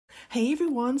Hey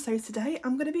everyone, so today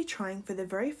I'm going to be trying for the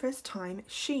very first time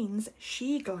Shein's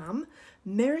SHEGLAM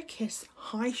Mirror Kiss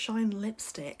High Shine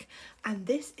Lipstick, and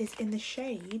this is in the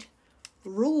shade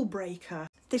Rule Breaker.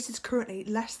 This is currently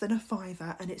less than a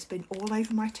 £5 and it's been all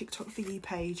over my TikTok For You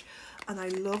page and I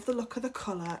love the look of the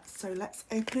colour, so let's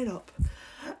open it up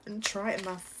and try it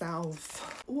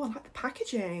myself. Oh, I like the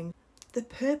packaging. The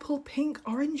purple, pink,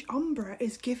 orange ombre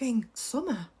is giving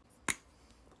summer.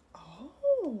 Oh.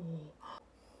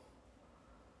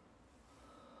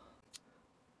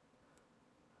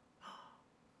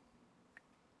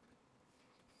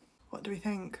 What do we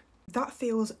think? That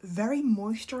feels very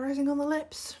moisturising on the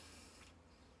lips.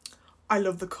 I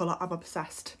love the colour, I'm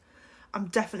obsessed. I'm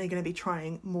definitely going to be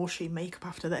trying more She makeup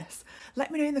after this.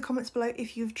 Let me know in the comments below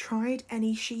if you've tried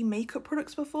any She makeup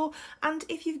products before, and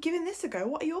if you've given this a go,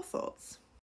 what are your thoughts?